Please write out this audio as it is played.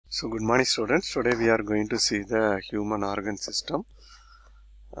So good morning students. Today we are going to see the human organ system.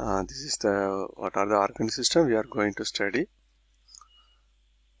 This is what are the organ system we are going to study.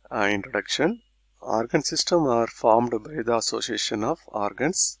 Introduction. Organ system are formed by the association of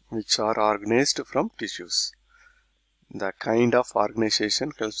organs which are organized from tissues. The kind of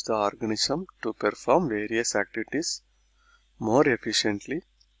organization helps the organism to perform various activities more efficiently.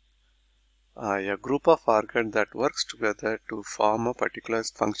 A group of organs that works together to form a particular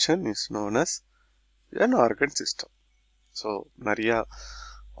function is known as an organ system. So, நிறைய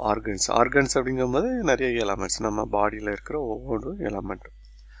organs அப்படிங்கும்போது நிறைய elements நம்ம பாடியில் இருக்கிற ஒவ்வொரு element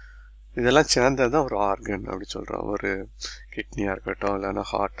இதெல்லாம் சேர்ந்தது தான் ஒரு ஆர்கன் அப்படி சொல்கிறோம். ஒரு கிட்னியாக இருக்கட்டும், இல்லைன்னா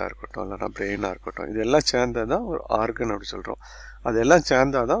ஹார்ட்டாக இருக்கட்டும், இல்லைன்னா பிரெயினாக இருக்கட்டும், இதெல்லாம் சேர்ந்தது தான் ஒரு ஆர்கன் அப்படி சொல்கிறோம். அதெல்லாம்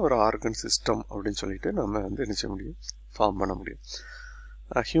சேர்ந்தால் தான் ஒரு ஆர்கன் சிஸ்டம் அப்படின்னு சொல்லிட்டு நம்ம வந்து என்ன செய்ய முடியும், ஃபார்ம் பண்ண முடியும்.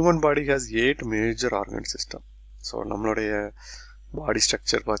 Human body has 8 major organ system. So நம்மளுடைய பாடி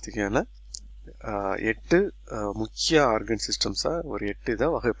ஸ்ட்ரக்சர் பார்த்திங்கன்னா 8 முக்கிய ஆர்கன் சிஸ்டம்ஸாக ஒரு 8 இதை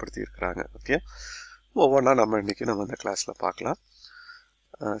வகைப்படுத்தி இருக்கிறாங்க. ஓகே, ஒவ்வொன்றா நம்ம இன்றைக்கி நம்ம இந்த கிளாஸில் பார்க்கலாம்.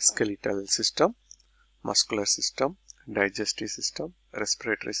 Skeletal system, Muscular system, Digestive system,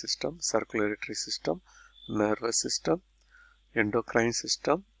 Respiratory system, Circulatory system, Nervous system, Endocrine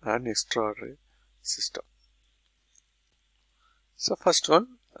system and Excretory system. So first one,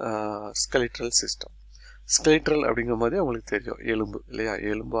 skeletal system. Skeletal அப்படிங்கும்போதே உங்களுக்கு தெரியும், எலும்பு இல்லையா,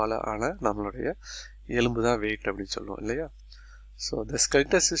 எலும்பால் ஆன நம்மளுடைய எலும்பு தான் வெயிட் அப்படின்னு சொல்லுவோம் இல்லையா. So the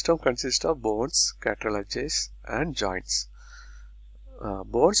skeletal system consists of bones, cartilages and joints.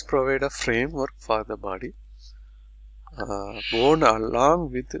 Bones provide a framework for the body. Bone along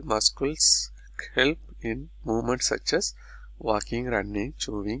with muscles help in movements such as walking, running,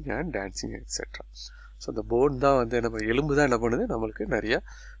 chewing and dancing etc. So இந்த phone தான் வந்து நம்ம எலும்பு தான் என்ன பண்ணுது, நம்மளுக்கு நிறைய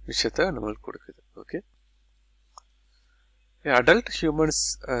விஷயத்த நம்மளுக்கு கொடுக்குது. Okay, adult humans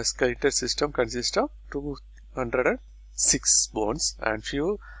skeletal system consists of 206 bones and few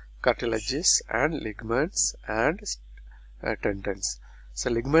cartilages and ligaments and tendons.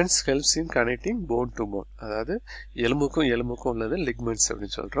 So ligaments helps in connecting bone to bone. அதாவது எலும்புக்கும் உள்ளது ligaments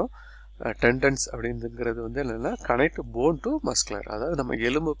அப்படின்னு சொல்கிறோம். tendons அப்படிங்கிறது வந்து என்னென்னா கனெக்ட் போன் டு மஸ்குலர், அதாவது நம்ம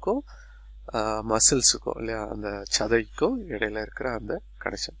எலும்புக்கும் மசில்ஸுக்கும் இல்லையா, அந்த சதைக்கும் இடையில இருக்கிற அந்த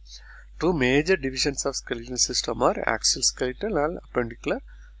connection. 2 major divisions of skeletal system are axial skeleton and appendicular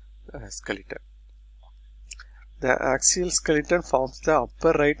skeleton. The axial skeleton forms the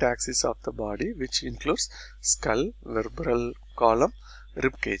upper right axis of the body which includes skull, vertebral column,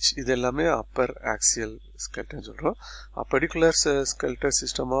 rib cage. இது எல்லாமே upper axial skeleton சொல்கிறோம். Appendicular skeletal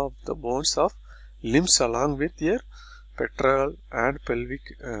system of the bones of limbs along with their pectoral and pelvic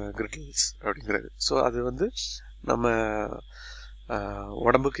girdles அப்படிங்கிறது. So அது வந்து நம்ம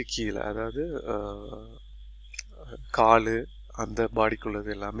உடம்புக்கு கீழே, அதாவது கால் அந்த பாடிக்குள்ளது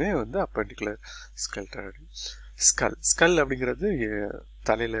எல்லாமே வந்து அப்பெண்டிகுலர் ஸ்கெல்டன். ஸ்கல் அப்படிங்கிறது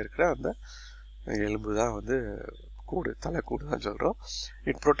தலையில் இருக்கிற அந்த எலும்பு தான் வந்து கூடு, தலைக்கூடு தான் சொல்கிறோம்.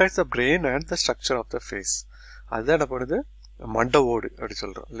 It protects the brain and the structure of the face. அதுதான் என்ன பண்ணுது, மண்டை ஓடு அப்படி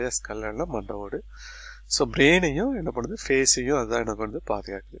சொல்கிறோம் இல்லையா, ஸ்கல்னா மண்டை ஓடு. ஸோ பிரெயினையும் என்ன பண்ணுது, ஃபேஸையும் அதுதான் என்ன பண்ணுது,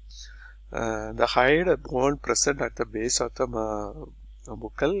 பாதுகாக்குது. The hide bone present at the base of the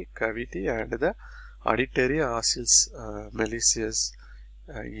buccal cavity and the auditory osseous, malleus,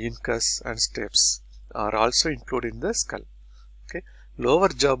 incus and stapes are also included in the skull. Okay,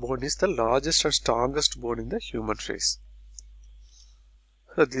 lower jaw bone is the largest and strongest bone in the human face.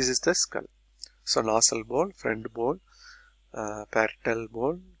 So this is the skull. So nasal bone, front bone, parietal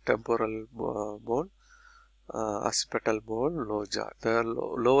bone, temporal bone, occipital bone, lower jaw. The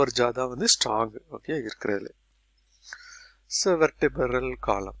lower jaw தான் வந்து strong. Okay, இருக்கிறதுல. So vertebral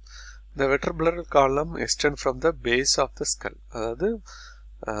column. The vertebral column extend from the base of the skull. அதாவது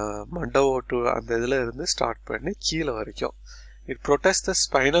மண்டை ஓட்டு அந்த இதில் இருந்து start பண்ணி கீழே வரைக்கும். It protects the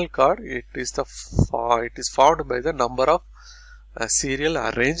spinal cord. It is formed by the number of serial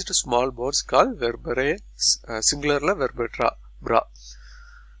arranged small bones called vertebrae, singularly vertebra,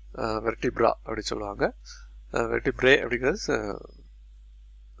 vertebra அப்படி சொல்லுவாங்க. வெர்டிப்ரே அப்படிங்கிறது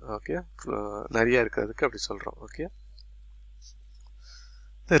ஓகே நிறைய இருக்கிறதுக்கு அப்படி சொல்கிறோம். ஓகே,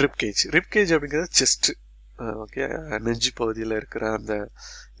 இந்த ரிப்கேஜ் அப்படிங்கிறது செஸ்ட்டு. ஓகே, நெஞ்சு பகுதியில் இருக்கிற அந்த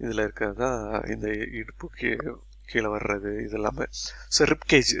இதில் இருக்கிறது தான் இந்த இடுப்பு கீழே வர்றது இது எல்லாமே. ஸோ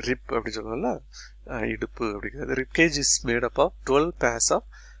ரிப்கேஜ், ரிப் அப்படி சொல்லுவோம்ல, இடுப்பு அப்படிங்கிறது. Ribcage is made up of 12 pairs of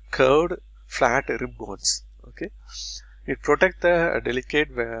curved flat rib bones. Okay, it protect the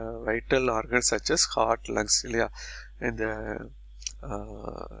delicate vital organs such as heart, lungs இல்லையா, இந்த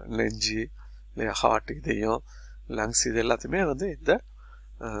நெஞ்சு இல்லையா, ஹார்ட், இதயம், லங்ஸ் இது எல்லாத்தையுமே வந்து இந்த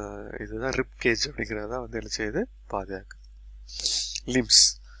இதுதான் ரிப் கேஜ் அப்படிங்கிறத வந்து என்ன செய்யுது, பாதுகாக்கு. limbs.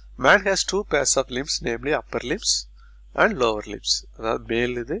 Man has two pairs of limbs, namely upper limbs and lower limbs. அதாவது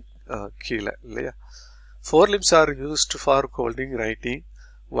மேல் இது கீழே இல்லையா. Four limbs are used for holding, writing,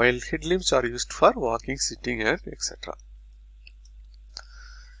 while hind limbs are used for walking, sitting and etc.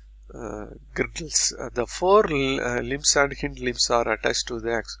 Girdles. The four limbs and hind limbs are attached to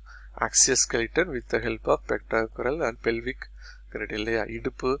the axial skeleton with the help of pectoral and pelvic girdle இல்லையா.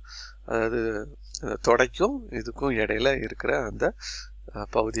 இடுப்பு அதாவது தொடைக்கும் இதுக்கும் இடையில இருக்கிற அந்த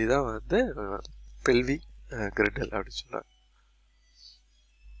பகுதி தான் வந்து pelvic girdle அப்படின்னு சொல்றாங்க.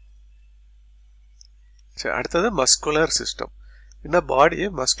 அடுத்தது muscular system. In the body,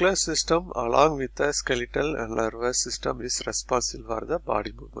 muscular system along with the skeletal and nervous system is responsible for the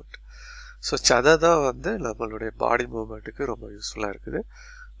body movement. So சதை தான் வந்து நம்மளுடைய body movementக்கு ரொம்ப யூஸ்ஃபுல்லாக இருக்குது.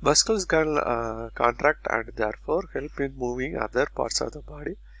 Muscles can contract and therefore help in moving other parts of the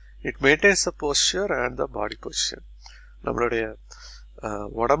body. It maintains the posture and the body position. நம்மளுடைய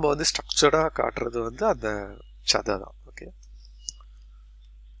உடம்பு வந்து ஸ்ட்ரக்சர்டாக காட்டுறது வந்து அந்த சதை தான். Okay.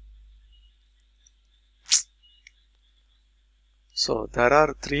 So there are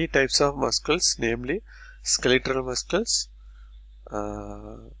three types of muscles, namely skeletal muscles,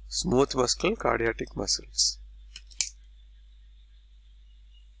 smooth muscle, cardiac muscles.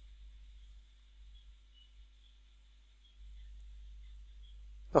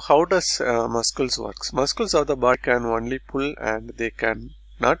 So how does muscles work? Muscles of the body can only pull and they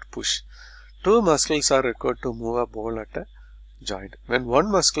cannot push. Two muscles are required to move a ball at a joint. When one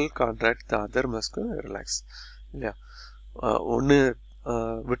muscle contracts, the other muscle relax. Yeah. ஒன்று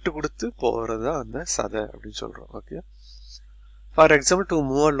விட்டு கொடுத்து போகிறது தான் அந்த சதை அப்படின்னு சொல்கிறோம். Okay. For example, to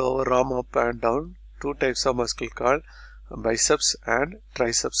move a lower arm up and down, two types of மஸ்கிள் called biceps and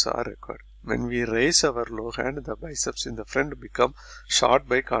triceps are required. When we raise our low hand, the biceps in the front become short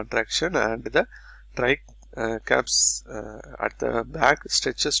by contraction and the triceps at the back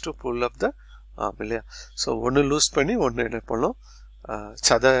stretches to pull up the arm. இல்லையா. So ஒன்று loose பண்ணி ஒன்று என்ன பண்ணோம்,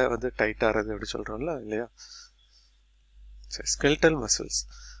 சதை வந்து டைட்டாகிறது அப்படி சொல்கிறோம்ல இல்லையா. Skeletal muscles.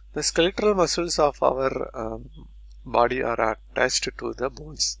 The skeletal muscles of our body are attached to the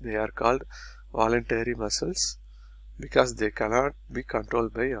bones. They are called voluntary muscles because they cannot be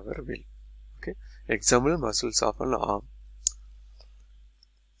controlled by our will. Okay. Example, muscles of an arm.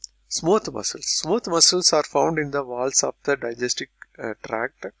 Smooth muscles. Smooth muscles are found in the walls of the digestive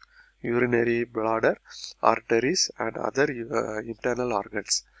tract, urinary, bladder, arteries and other internal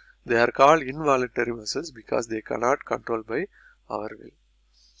organs. They are called involuntary muscles because they cannot control by our will.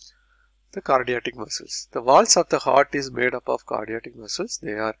 The cardiac muscles. The walls of the heart is made up of cardiac muscles.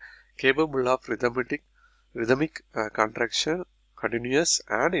 They are capable of rhythmic contraction, continuous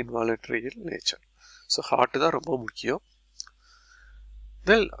and involuntary in nature. So heart தான் ரொம்ப முக்கியம்.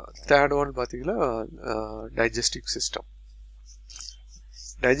 Well, third one பார்த்தீங்கன்னா digestive system.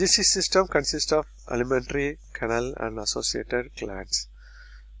 Digestive system consists of alimentary, canal and associated glands.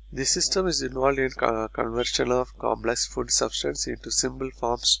 This system is involved in conversion of complex food substance into simple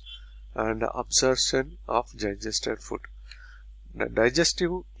forms and absorption of digested food. The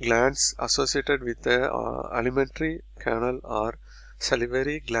digestive glands associated with the alimentary canal are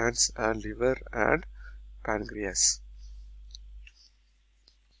salivary glands and liver and pancreas.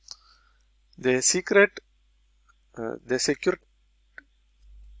 They secrete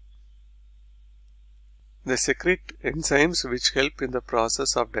enzymes which help in the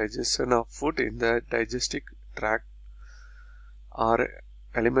process of digestion of food in the digestive tract or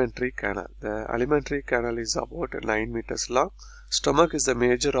alimentary canal. The alimentary canal is about 9 meters long. Stomach is the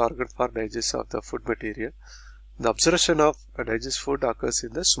major organ for digestion of the food material. The absorption of digested food occurs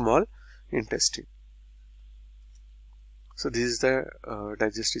in the small intestine. So this is the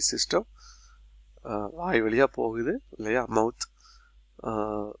digestive system. வாய் வழியா போகுது இல்லையா, மவுத்,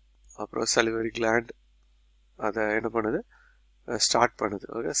 அப்புறம் salivary gland அதை என்ன பண்ணுது, start பண்ணுது.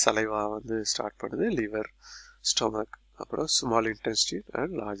 Okay. Saliva வந்து start பண்ணுது, லிவர், ஸ்டொமக், அப்புறம் small intestine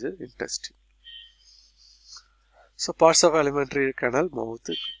and larger intestine. So parts of alimentary canal,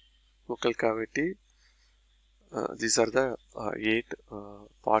 mouth, vocal cavity. These are the 8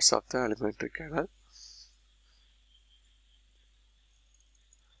 parts of the alimentary canal.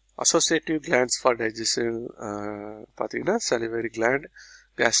 Associative glands for digestion பார்த்தீங்கன்னா salivary gland,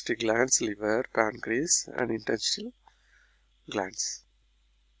 gastric glands, liver, pancreas and intestinal glands.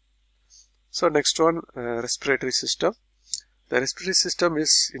 So next one, respiratory system. The respiratory system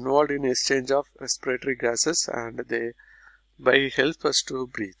is involved in exchange of respiratory gases and they help us to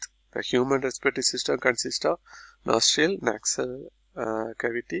breathe. The human respiratory system consists of nostril, nasal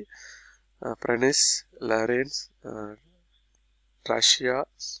cavity, pharynx, larynx, trachea,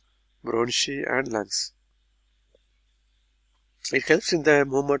 bronchi and lungs. It helps in the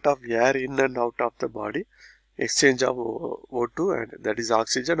movement of air in and out of the body, exchange of O2, and that is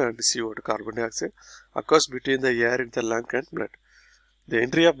oxygen, and CO2, carbon dioxide, occurs between the air in the lung and blood. The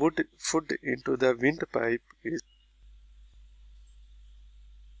entry of food into the windpipe is